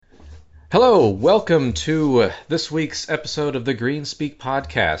Hello, welcome to this week's episode of the Green Speak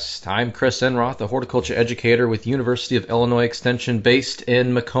podcast. I'm Chris Enroth, a horticulture educator with University of Illinois Extension based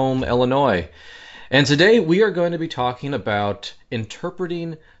in Macomb, Illinois. And today we are going to be talking about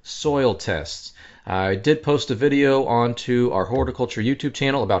interpreting soil tests. I did post a video onto our horticulture YouTube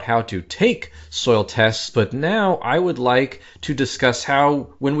channel about how to take soil tests, but now I would like to discuss how,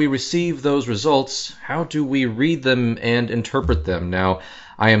 when we receive those results, how do we read them and interpret them? Now,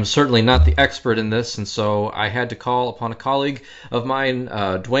 I am certainly not the expert in this, and so I had to call upon a colleague of mine,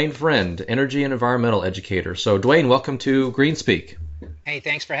 Duane Friend, energy and environmental educator. So, Duane, welcome to GreenSpeak. Hey,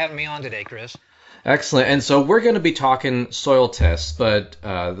 thanks for having me on today, Chris. Excellent. And so we're going to be talking soil tests, but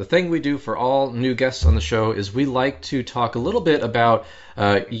the thing we do for all new guests on the show is we like to talk a little bit about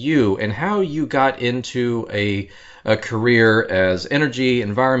you and how you got into a career as energy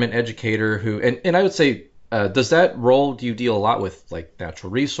environment educator and I would say, does that role, do you deal a lot with like natural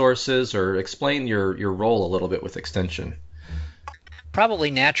resources, or explain your role a little bit with extension?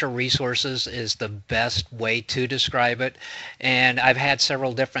 Probably natural resources is the best way to describe it. And I've had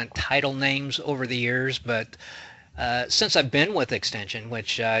several different title names over the years, but since I've been with Extension,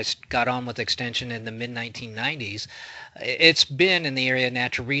 which I got on with Extension in the mid-1990s, it's been in the area of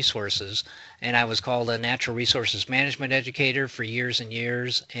natural resources. And I was called a natural resources management educator for years and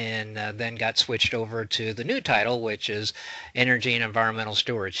years, and then got switched over to the new title, which is energy and environmental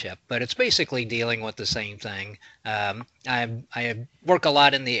stewardship. But it's basically dealing with the same thing. I work a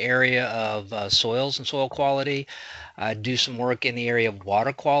lot in the area of soils and soil quality. I do some work in the area of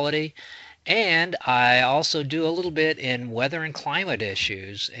water quality. And I also do a little bit in weather and climate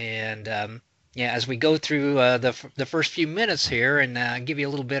issues. And yeah, as we go through the first few minutes here and give you a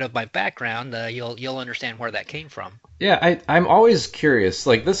little bit of my background, you'll understand where that came from. Yeah, I'm always curious.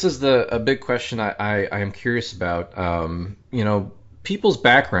 Like, this is a big question I am curious about. People's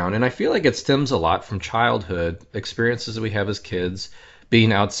background, and I feel like it stems a lot from childhood experiences that we have as kids,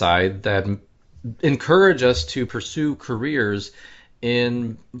 being outside, that encourage us to pursue careers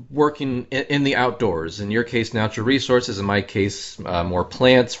in working in the outdoors. In your case, natural resources. In my case, more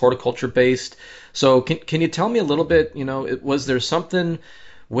plants, horticulture based. So can you tell me a little bit? Was there something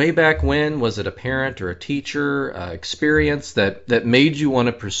way back when? Was it a parent or a teacher experience that made you want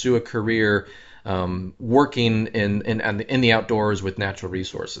to pursue a career working in the outdoors with natural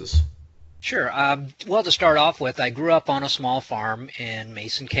resources? Sure. Well, to start off with, I grew up on a small farm in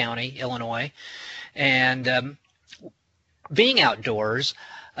Mason County, Illinois, and being outdoors,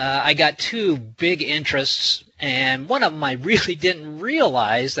 I got two big interests, and one of them I really didn't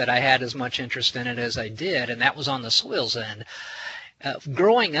realize that I had as much interest in it as I did, and that was on the soils end.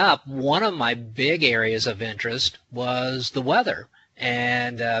 Growing up, one of my big areas of interest was the weather.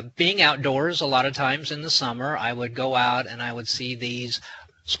 And being outdoors, a lot of times in the summer, I would go out and I would see these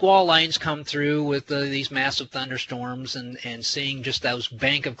squall lines come through with these massive thunderstorms, and seeing just those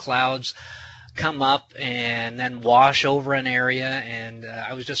bank of clouds come up and then wash over an area, and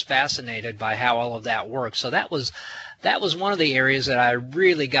I was just fascinated by how all of that works. So that was one of the areas that I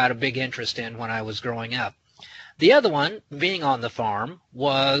really got a big interest in when I was growing up. The other one, being on the farm,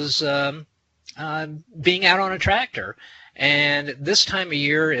 was being out on a tractor. And this time of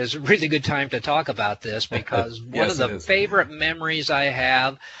year is a really good time to talk about this, because one Yes, of it the is. favorite memories I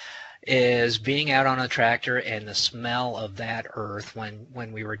have is being out on a tractor and the smell of that earth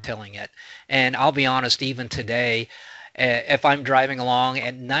when we were tilling it. And I'll be honest, even today, if I'm driving along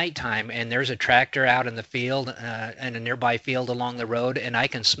at nighttime and there's a tractor out in the field, in a nearby field along the road, and I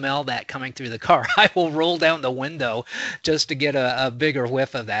can smell that coming through the car, I will roll down the window just to get a bigger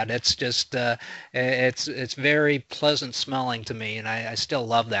whiff of that. It's just it's very pleasant smelling to me, and I still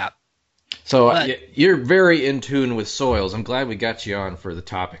love that. So But you're very in tune with soils. I'm glad we got you on for the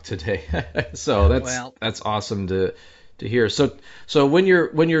topic today. So well, that's awesome to hear. So when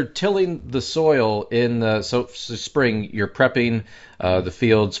you're tilling the soil in so spring, you're prepping the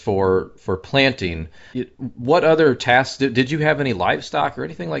fields for planting. What other tasks did you have any livestock or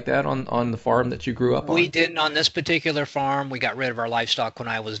anything like that on the farm that you grew up we on? didn't on this particular farm. We got rid of our livestock when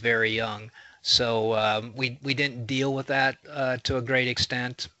I was very young. So we didn't deal with that to a great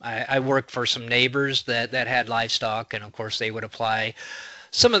extent. I worked for some neighbors that had livestock, and of course they would apply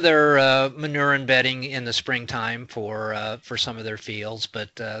some of their manure and bedding in the springtime for some of their fields,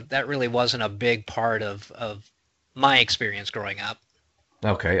 but that really wasn't a big part of my experience growing up.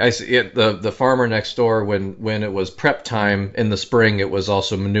 Okay, I see. The farmer next door, when it was prep time in the spring, it was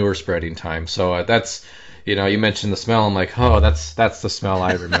also manure spreading time. So that's, you mentioned the smell. I'm like, oh, that's the smell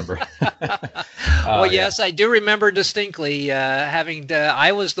I remember. Well, Yeah. yes, I do remember distinctly having to,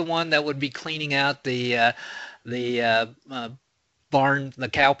 I was the one that would be cleaning out the barn, the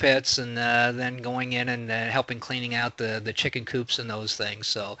cow pits, and then going in and helping cleaning out the chicken coops and those things.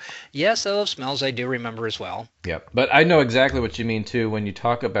 So yes, those smells I do remember as well. Yep. But I know exactly what you mean too when you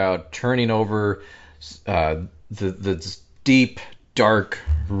talk about turning over uh, the deep, dark,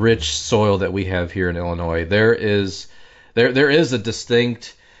 rich soil that we have here in Illinois. There is a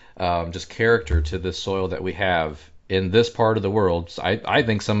distinct just character to this soil that we have in this part of the world. I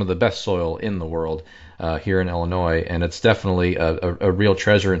think some of the best soil in the world here in Illinois, and it's definitely a real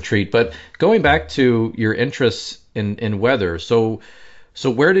treasure and treat. But going back to your interests in weather, so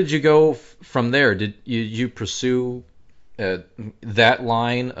where did you go from there? Did you pursue uh, that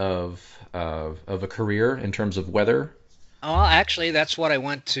line of a career in terms of weather? Well, actually, that's what I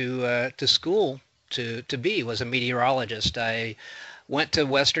went to school to be, was a meteorologist. I went to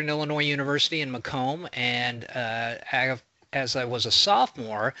Western Illinois University in Macomb, and as I was a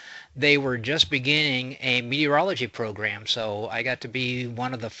sophomore, they were just beginning a meteorology program. So I got to be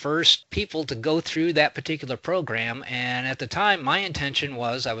one of the first people to go through that particular program. And at the time, my intention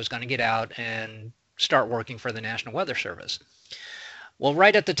was I was going to get out and start working for the National Weather Service. Well,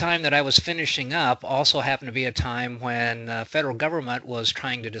 right at the time that I was finishing up also happened to be a time when the federal government was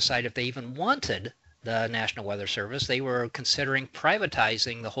trying to decide if they even wanted the National Weather Service. They were considering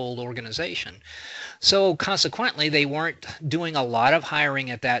privatizing the whole organization. So consequently, they weren't doing a lot of hiring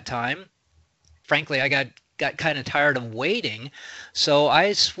at that time. Frankly, I got kind of tired of waiting, so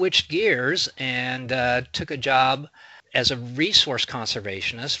I switched gears and took a job as a resource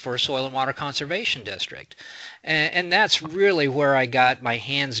conservationist for a soil and water conservation district. And that's really where I got my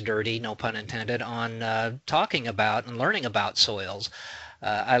hands dirty, no pun intended, on talking about and learning about soils.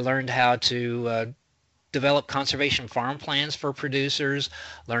 I learned how to develop conservation farm plans for producers,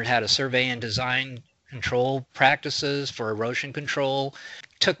 learned how to survey and design control practices for erosion control,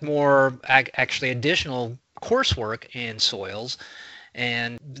 took more actually additional coursework in soils,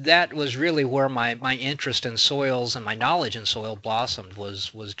 and that was really where my interest in soils and my knowledge in soil blossomed,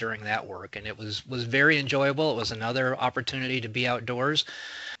 was during that work, and it was very enjoyable. It was another opportunity to be outdoors.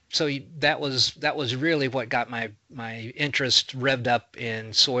 So that was really what got my interest revved up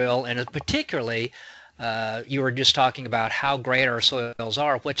in soil, and particularly you were just talking about how great our soils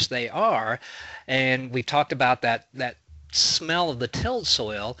are, which they are, and we talked about that smell of the tilled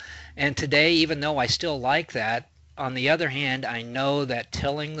soil. And today, even though I still like that, on the other hand, I know that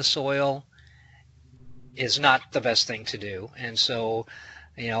tilling the soil is not the best thing to do. And so,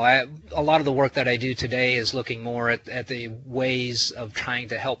 a lot of the work that I do today is looking more at the ways of trying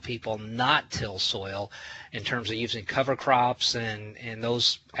to help people not till soil in terms of using cover crops and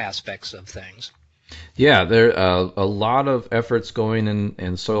those aspects of things. Yeah, there are a lot of efforts going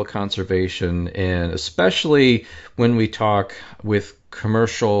in soil conservation, and especially when we talk with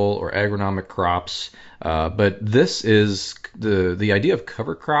commercial or agronomic crops. But this is the idea of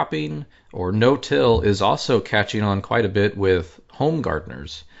cover cropping or no-till is also catching on quite a bit with home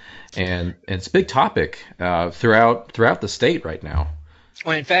gardeners, and it's a big topic throughout the state right now.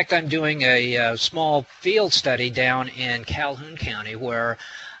 Well, in fact, I'm doing a small field study down in Calhoun County where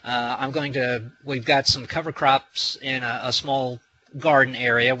we've got some cover crops in a small garden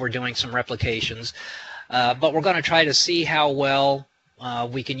area. We're doing some replications, but we're going to try to see how well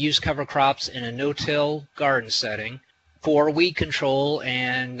we can use cover crops in a no-till garden setting for weed control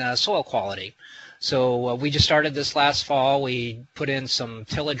and soil quality. So we just started this last fall. We put in some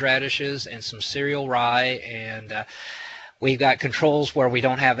tillage radishes and some cereal rye, and we've got controls where we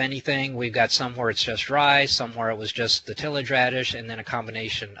don't have anything. We've got some where it's just rye, some where it was just the tillage radish, and then a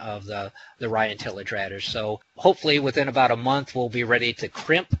combination of the rye and tillage radish. So hopefully within about a month we'll be ready to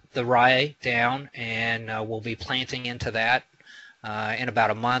crimp the rye down, and we'll be planting into that in about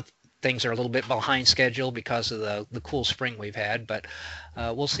a month. Things are a little bit behind schedule because of the cool spring we've had, but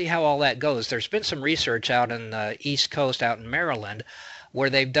we'll see how all that goes. There's been some research out in the East Coast, out in Maryland, where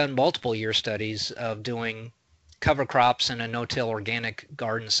they've done multiple year studies of doing cover crops in a no-till organic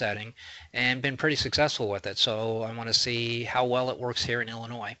garden setting and been pretty successful with it. So I want to see how well it works here in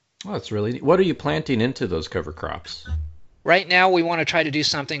Illinois. Oh, that's really neat. What are you planting into those cover crops? Right now we want to try to do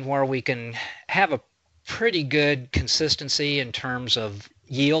something where we can have a pretty good consistency in terms of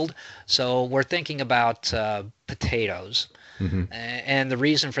yield. So we're thinking about potatoes. Hmm. And the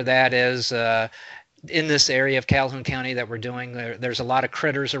reason for that is in this area of Calhoun County that we're doing, there's a lot of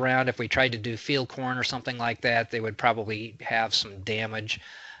critters around. If we tried to do field corn or something like that, they would probably have some damage,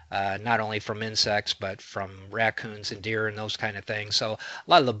 not only from insects, but from raccoons and deer and those kind of things. So a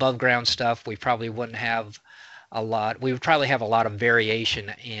lot of the above ground stuff, we probably wouldn't have a lot. We would probably have a lot of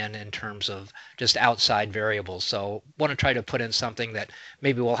variation in terms of just outside variables. So want to try to put in something that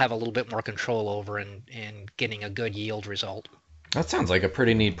maybe we'll have a little bit more control over in getting a good yield result. That sounds like a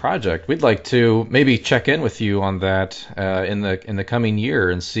pretty neat project. We'd like to maybe check in with you on that in the coming year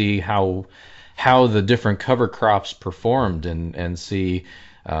and see how the different cover crops performed and see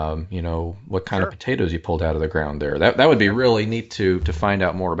what kind of Sure. potatoes you pulled out of the ground there. That would be Yep. really neat to find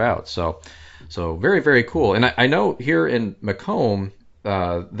out more about. So very very cool. And I know here in Macomb,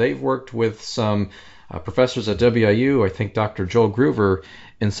 they've worked with some professors at WIU. I think Dr. Joel Groover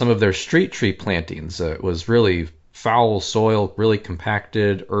in some of their street tree plantings. It was really foul soil, really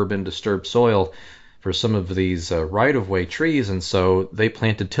compacted, urban disturbed soil for some of these right-of-way trees, and so they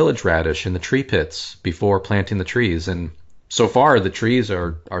planted tillage radish in the tree pits before planting the trees. And so far, the trees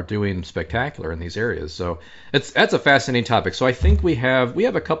are doing spectacular in these areas. So that's a fascinating topic. So I think we have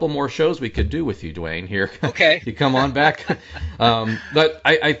a couple more shows we could do with you, Duane. Here, Okay. you come on back. But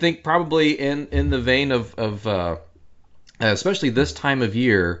I think probably in the vein of especially this time of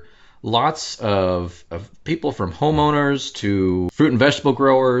year, lots of people from homeowners to fruit and vegetable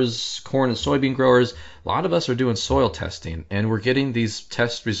growers, corn and soybean growers, a lot of us are doing soil testing and we're getting these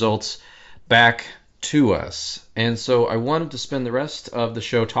test results back to us. And so I wanted to spend the rest of the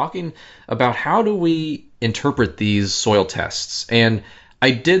show talking about how do we interpret these soil tests. And I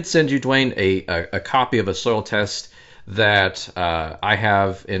did send you, Duane, a copy of a soil test that I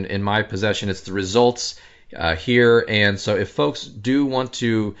have in my possession. It's the results here. And so if folks do want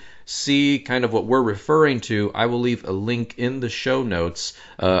to see kind of what we're referring to, I will leave a link in the show notes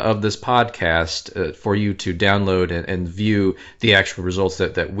of this podcast for you to download and view the actual results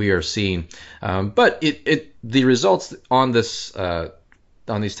that we are seeing. But the results on this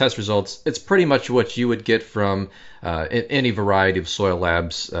on these test results, it's pretty much what you would get from any variety of soil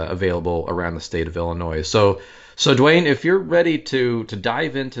labs available around the state of Illinois. So Duane, if you're ready to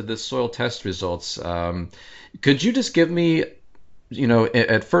dive into this soil test results, could you just give me,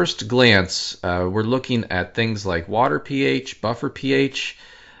 at first glance, we're looking at things like water pH, buffer pH.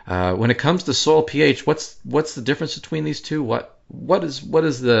 When it comes to soil pH, what's the difference between these two? What is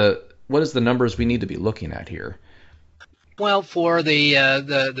the numbers we need to be looking at here? Well, for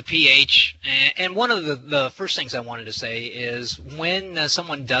the pH, and one of the first things I wanted to say is when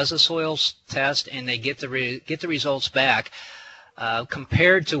someone does a soils test and they get the results back,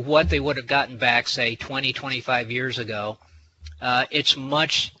 compared to what they would have gotten back, say 20, 25 years ago, it's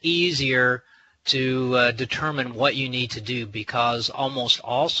much easier to determine what you need to do because almost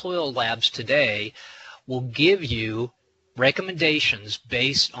all soil labs today will give you recommendations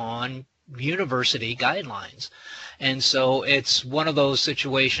based on university guidelines. And so it's one of those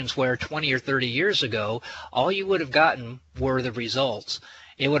situations where 20 or 30 years ago, all you would have gotten were the results.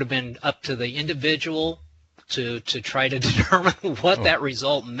 It would have been up to the individual to try to determine what Oh, that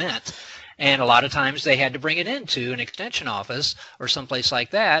result meant. And a lot of times they had to bring it into an extension office or someplace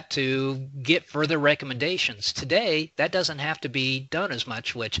like that to get further recommendations. Today, that doesn't have to be done as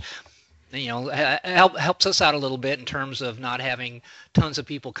much, which helps us out a little bit in terms of not having tons of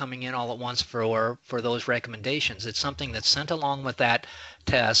people coming in all at once for those recommendations. It's something that's sent along with that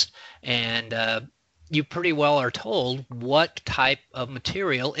test, and you pretty well are told what type of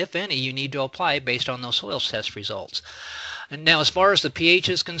material, if any, you need to apply based on those soil test results. And now, as far as the pH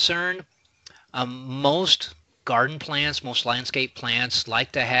is concerned, most garden plants, most landscape plants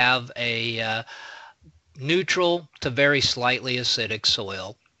like to have a neutral to very slightly acidic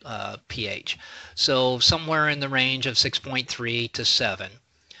soil pH. So somewhere in the range of 6.3 to 7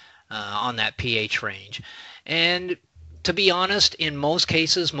 on that pH range. And to be honest, in most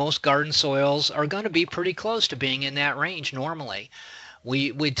cases, most garden soils are going to be pretty close to being in that range normally.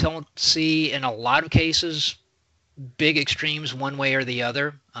 We don't see in a lot of cases big extremes one way or the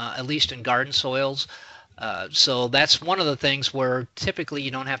other, at least in garden soils. So that's one of the things where typically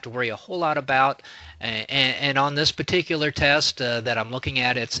you don't have to worry a whole lot about. And on this particular test that I'm looking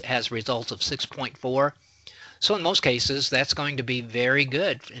at, it has results of 6.4. So in most cases, that's going to be very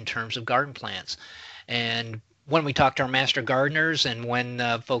good in terms of garden plants. And when we talk to our master gardeners and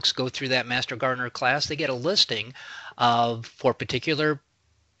when folks go through that master gardener class, they get a listing of, for particular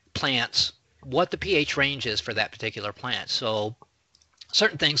plants, what the pH range is for that particular plant. So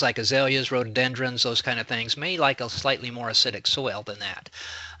certain things like azaleas, rhododendrons, those kind of things may like a slightly more acidic soil than that.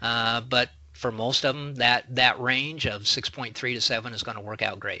 But for most of them, that range of 6.3 to 7 is going to work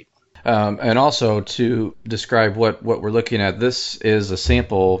out great. And also to describe what we're looking at, this is a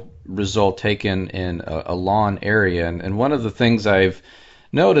sample result taken in a lawn area. And one of the things I've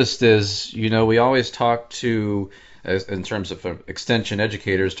noticed is, we always talk to, in terms of extension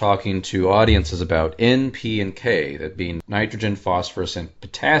educators, talking to audiences about N, P, and K, that being nitrogen, phosphorus, and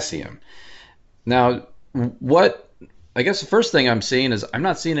potassium. Now, what I guess the first thing I'm seeing is I'm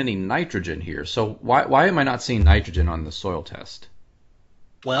not seeing any nitrogen here. So why am I not seeing nitrogen on the soil test?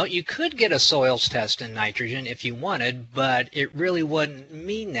 Well, you could get a soils test in nitrogen if you wanted, but it really wouldn't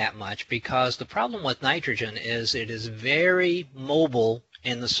mean that much because the problem with nitrogen is it is very mobile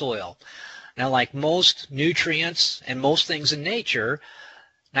in the soil. Now, like most nutrients and most things in nature,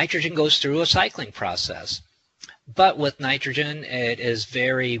 nitrogen goes through a cycling process. But with nitrogen, it is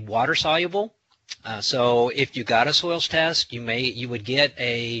very water soluble. So if you got a soils test, you would get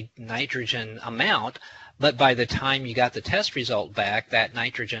a nitrogen amount, but by the time you got the test result back, that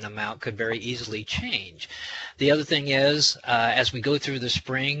nitrogen amount could very easily change. The other thing is, as we go through the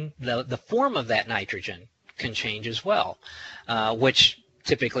spring, the form of that nitrogen can change as well, which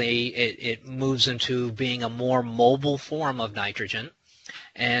typically it moves into being a more mobile form of nitrogen.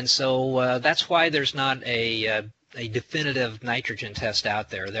 And so that's why there's not a definitive nitrogen test out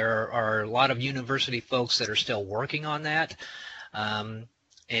there. There are a lot of university folks that are still working on that.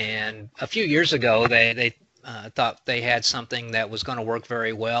 And a few years ago, they thought they had something that was going to work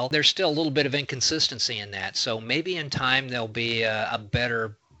very well. There's still a little bit of inconsistency in that. So maybe in time there'll be a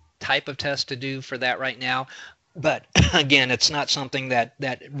better type of test to do for that right now. But again, it's not something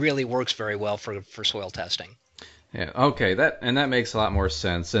that really works very well for soil testing. Yeah, okay, that makes a lot more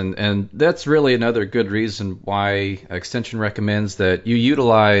sense, and that's really another good reason why Extension recommends that you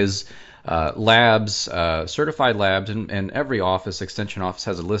utilize labs, certified labs, and every office, Extension office,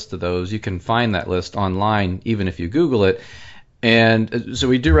 has a list of those. You can find that list online, even if you Google it, and so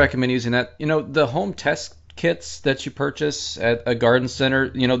we do recommend using that. The home test kits that you purchase at a garden center,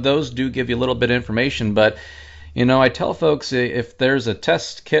 those do give you a little bit of information, but I tell folks if there's a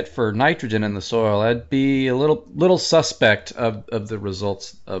test kit for nitrogen in the soil, I'd be a little suspect of the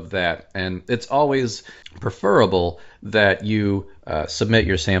results of that. And it's always preferable that you submit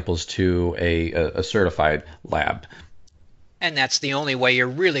your samples to a certified lab. And that's the only way you're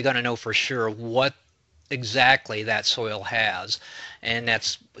really going to know for sure what exactly that soil has. And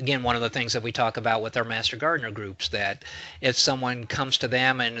that's, again, one of the things that we talk about with our Master Gardener groups, that if someone comes to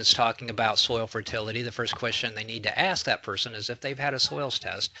them and is talking about soil fertility, the first question they need to ask that person is if they've had a soils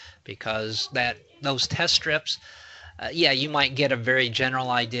test, because those test strips, yeah, you might get a very general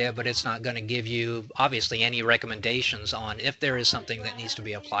idea, but it's not going to give you, obviously, any recommendations on if there is something that needs to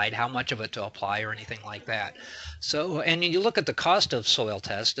be applied, how much of it to apply, or anything like that. So, and you look at the cost of soil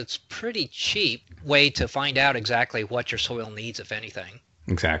test, it's pretty cheap way to find out exactly what your soil needs, if anything.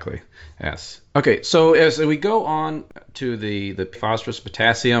 Exactly. Yes. Okay. So as we go on to the phosphorus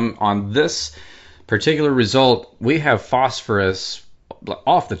potassium on this particular result, we have phosphorus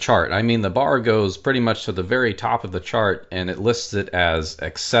off the chart. I mean, the bar goes pretty much to the very top of the chart, and it lists it as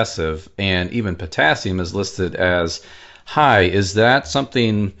excessive, and even potassium is listed as high. Is that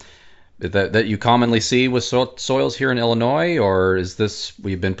something that you commonly see with soils here in Illinois, or is this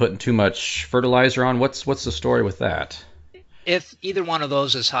we've been putting too much fertilizer on? What's the story with that? If either one of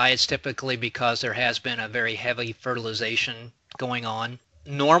those is high, it's typically because there has been a very heavy fertilization going on.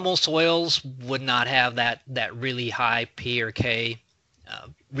 Normal soils would not have that really high P or K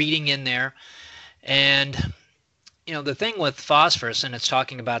reading in there. And the thing with phosphorus, and it's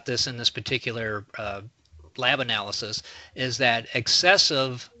talking about this in this particular lab analysis, is that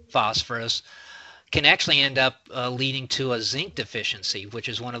excessive phosphorus can actually end up leading to a zinc deficiency, which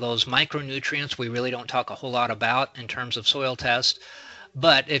is one of those micronutrients we really don't talk a whole lot about in terms of soil test.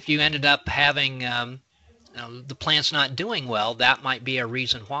 But if you ended up having the plant's not doing well, that might be a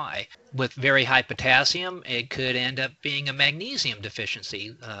reason why. With very high potassium, it could end up being a magnesium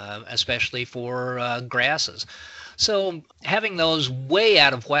deficiency, especially for grasses. So having those way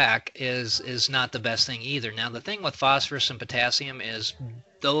out of whack is not the best thing either. Now, the thing with phosphorus and potassium is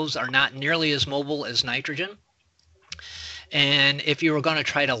those are not nearly as mobile as nitrogen. And if you were going to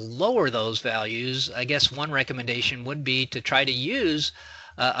try to lower those values, I guess one recommendation would be to try to use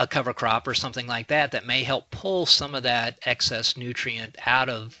a cover crop or something like that may help pull some of that excess nutrient out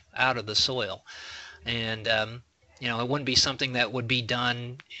of the soil. And it wouldn't be something that would be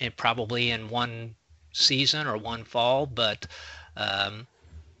done probably in one season or one fall, but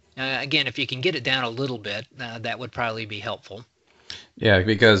again, if you can get it down a little bit, that would probably be helpful. Yeah,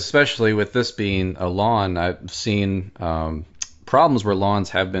 because especially with this being a lawn, I've seen problems where lawns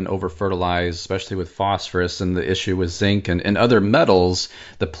have been over-fertilized, especially with phosphorus and the issue with zinc and other metals.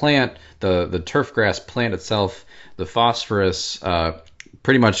 The plant, the turf grass plant itself, the phosphorus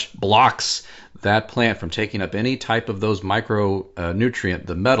pretty much blocks that plant from taking up any type of those micronutrient,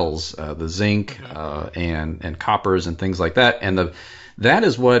 the metals, the zinc and coppers and things like that. And that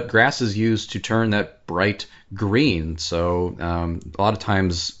is what grasses use to turn that bright green. So a lot of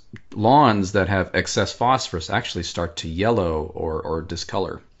times lawns that have excess phosphorus actually start to yellow or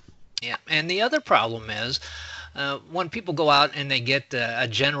discolor. Yeah, and the other problem is when people go out and they get a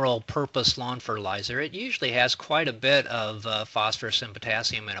general purpose lawn fertilizer, it usually has quite a bit of phosphorus and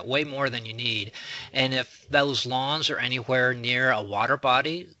potassium in it, way more than you need. And if those lawns are anywhere near a water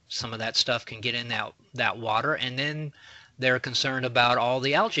body, some of that stuff can get in that water, and then they're concerned about all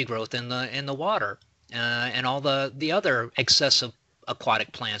the algae growth in the water and all the other excessive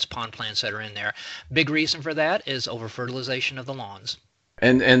aquatic plants, pond plants that are in there. Big reason for that is over fertilization of the lawns.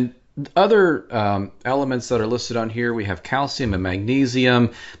 And other elements that are listed on here, we have calcium and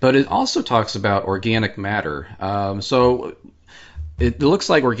magnesium, but it also talks about organic matter. So it looks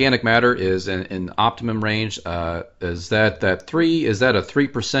like organic matter is in optimum range. Is that three? Is that a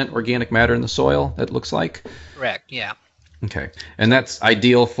 3% organic matter in the soil? That looks like. Correct. Yeah. Okay, and that's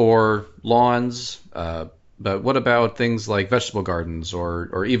ideal for lawns. But what about things like vegetable gardens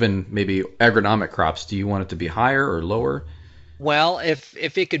or even maybe agronomic crops? Do you want it to be higher or lower? Well,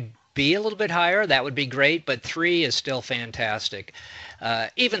 if it could be a little bit higher, that would be great, but 3 is still fantastic.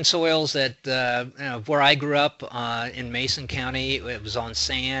 Even soils that where I grew up in Mason County, it was on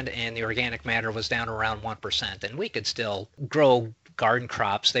sand, and the organic matter was down around 1%, and we could still grow garden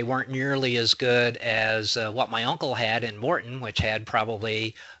crops. They weren't nearly as good as what my uncle had in Morton, which had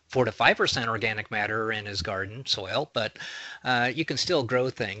probably 4 to 5% organic matter in his garden soil, but you can still grow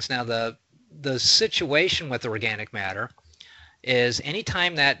things. Now, the situation with organic matter is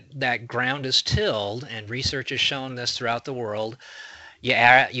anytime that ground is tilled, and research has shown this throughout the world, you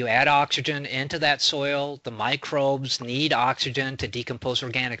add oxygen into that soil. The microbes need oxygen to decompose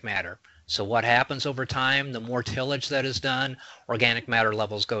organic matter. So what happens over time, the more tillage that is done, organic matter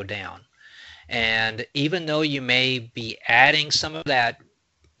levels go down. And even though you may be adding some of that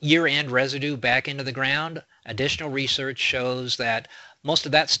year-end residue back into the ground, additional research shows that most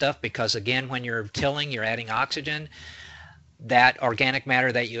of that stuff, because again, when you're tilling, you're adding oxygen, that organic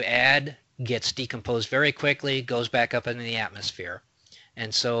matter that you add gets decomposed very quickly, goes back up into the atmosphere.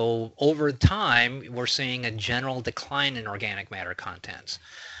 And so over time, we're seeing a general decline in organic matter contents.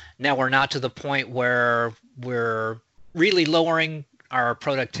 Now, we're not to the point where we're really lowering our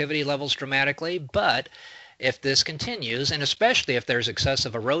productivity levels dramatically, but if this continues, and especially if there's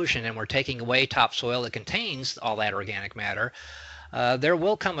excessive erosion and we're taking away topsoil that contains all that organic matter, there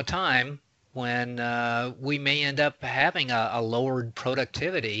will come a time when we may end up having a lowered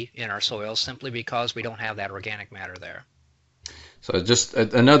productivity in our soils simply because we don't have that organic matter there. So just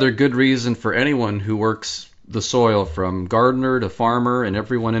another good reason for anyone who works the soil, from gardener to farmer and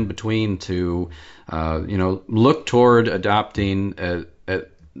everyone in between, to look toward adopting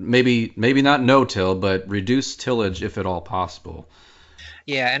maybe not no-till, but reduced tillage if at all possible.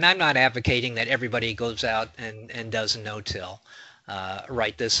 Yeah, and I'm not advocating that everybody goes out and does no-till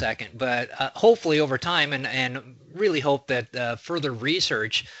right this second, but hopefully over time, and really hope that further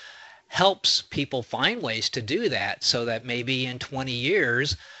research helps people find ways to do that, so that maybe in 20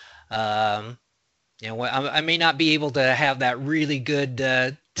 years, I may not be able to have that really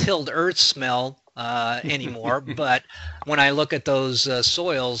good tilled earth smell anymore, but when I look at those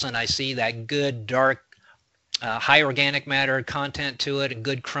soils and I see that good dark high organic matter content to it, a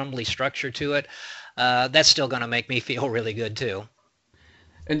good crumbly structure to it, that's still going to make me feel really good too.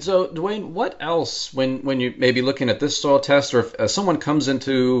 And so, Duane, what else, when you may be looking at this soil test, or if someone comes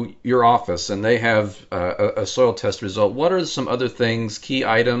into your office and they have a soil test result, what are some other things, key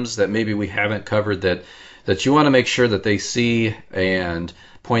items that maybe we haven't covered that you want to make sure that they see and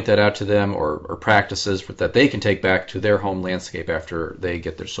point that out to them, or practices that they can take back to their home landscape after they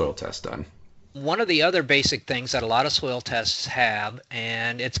get their soil test done? One of the other basic things that a lot of soil tests have,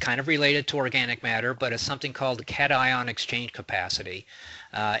 and it's kind of related to organic matter, but it's something called the cation exchange capacity,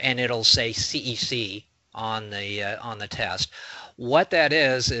 and it'll say CEC on the test. What that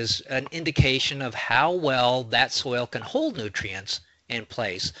is an indication of how well that soil can hold nutrients in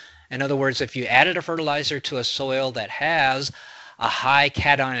place. In other words, if you added a fertilizer to a soil that has a high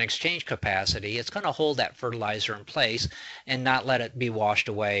cation exchange capacity, it's going to hold that fertilizer in place and not let it be washed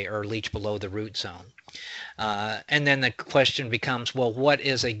away or leach below the root zone. And then the question becomes, well, what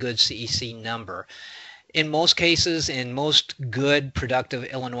is a good CEC number? In most cases, in most good productive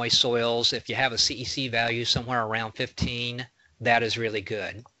Illinois soils, if you have a CEC value somewhere around 15, that is really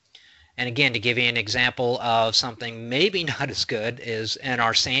good. And again, to give you an example of something maybe not as good, is in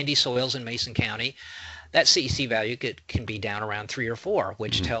our sandy soils in Mason County, that CEC value can be down around 3 or 4,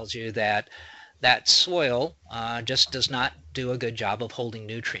 which tells you that that soil just does not do a good job of holding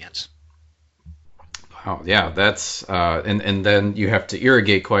nutrients. Wow, yeah, that's and then you have to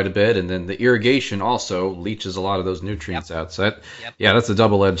irrigate quite a bit, and then the irrigation also leaches a lot of those Yep. nutrients out. So that, Yep. yeah, that's a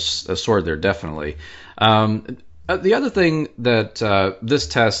double-edged sword there, definitely. The other thing that this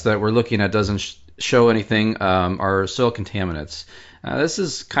test that we're looking at doesn't show anything are soil contaminants. This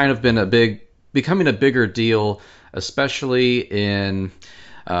has kind of been becoming a bigger deal, especially in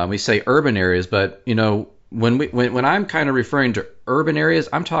we say urban areas, but when I'm kind of referring to urban areas,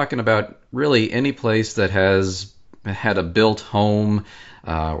 I'm talking about really any place that has had a built home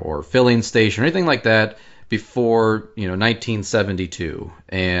or filling station or anything like that before 1972,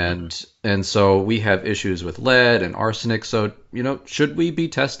 and so we have issues with lead and arsenic. So should we be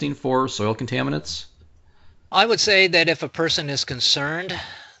testing for soil contaminants? I would say that if a person is concerned,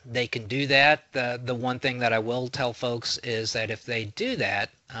 they can do that. The one thing that I will tell folks is that if they do that,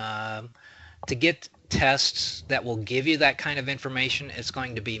 to get tests that will give you that kind of information, it's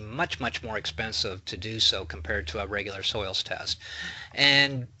going to be much, much more expensive to do so compared to a regular soils test.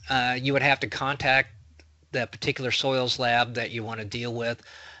 And you would have to contact the particular soils lab that you want to deal with,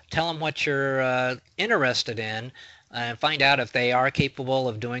 tell them what you're interested in, and find out if they are capable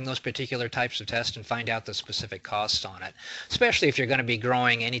of doing those particular types of tests and find out the specific costs on it. Especially if you're going to be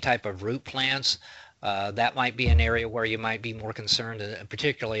growing any type of root plants, that might be an area where you might be more concerned,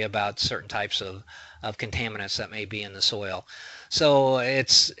 particularly about certain types of contaminants that may be in the soil. So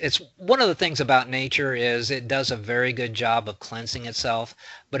it's one of the things about nature is it does a very good job of cleansing itself,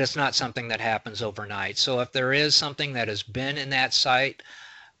 but it's not something that happens overnight. So if there is something that has been in that site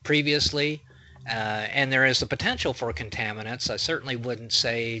previously, and there is the potential for contaminants, I certainly wouldn't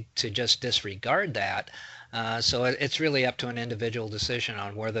say to just disregard that. So it's really up to an individual decision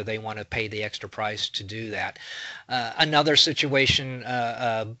on whether they want to pay the extra price to do that. Another situation,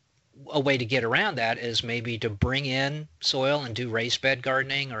 a way to get around that is maybe to bring in soil and do raised bed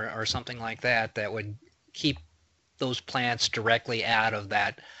gardening or something like that that would keep those plants directly out of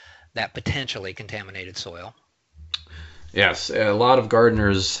that potentially contaminated soil. Yes, a lot of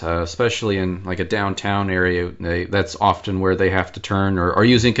gardeners, especially in like a downtown area, that's often where they have to turn or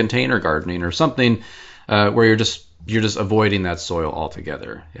using container gardening or something where you're just avoiding that soil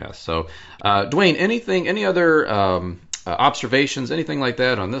altogether. Yeah. So, Duane, any other observations, anything like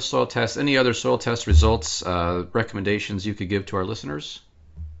that on this soil test? Any other soil test results, recommendations you could give to our listeners?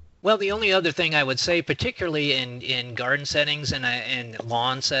 Well, the only other thing I would say, particularly in garden settings and in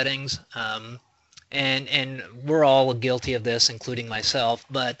lawn settings, and we're all guilty of this, including myself,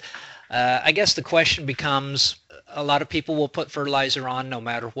 but I guess the question becomes, a lot of people will put fertilizer on no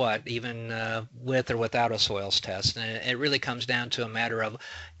matter what, even with or without a soils test. And it really comes down to a matter of,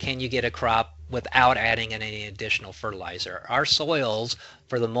 can you get a crop without adding in any additional fertilizer? Our soils,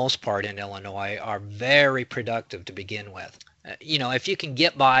 for the most part in Illinois, are very productive to begin with. If you can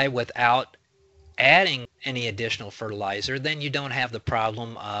get by without adding any additional fertilizer, then you don't have the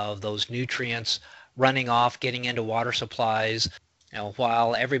problem of those nutrients running off, getting into water supplies.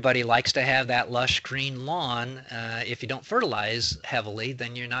 While everybody likes to have that lush green lawn, if you don't fertilize heavily,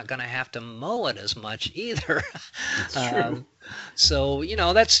 then you're not going to have to mow it as much either. That's true. So,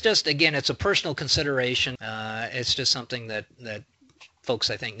 that's just, again, it's a personal consideration. It's just something that folks,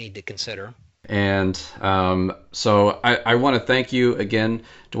 I think, need to consider. And so I want to thank you again,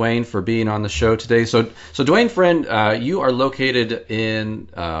 Duane, for being on the show today. So Duane, friend, you are located in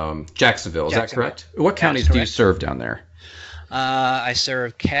Jacksonville. Is that correct? What counties do you serve down there? I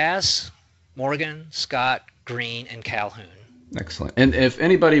serve Cass, Morgan, Scott, Greene, and Calhoun. Excellent. And if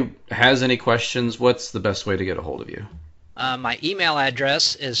anybody has any questions, what's the best way to get a hold of you? My email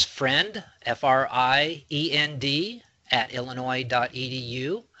address is friend, FRIEND,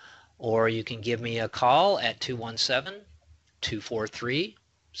 @illinois.edu. Or you can give me a call at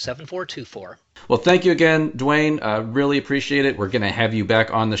 217-243-7424. Well, thank you again, Duane. Really appreciate it. We're going to have you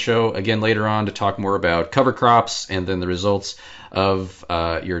back on the show again later on to talk more about cover crops and then the results of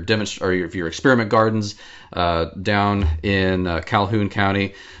your experiment gardens down in Calhoun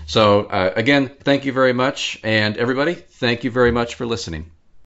County. So again, thank you very much. And everybody, thank you very much for listening.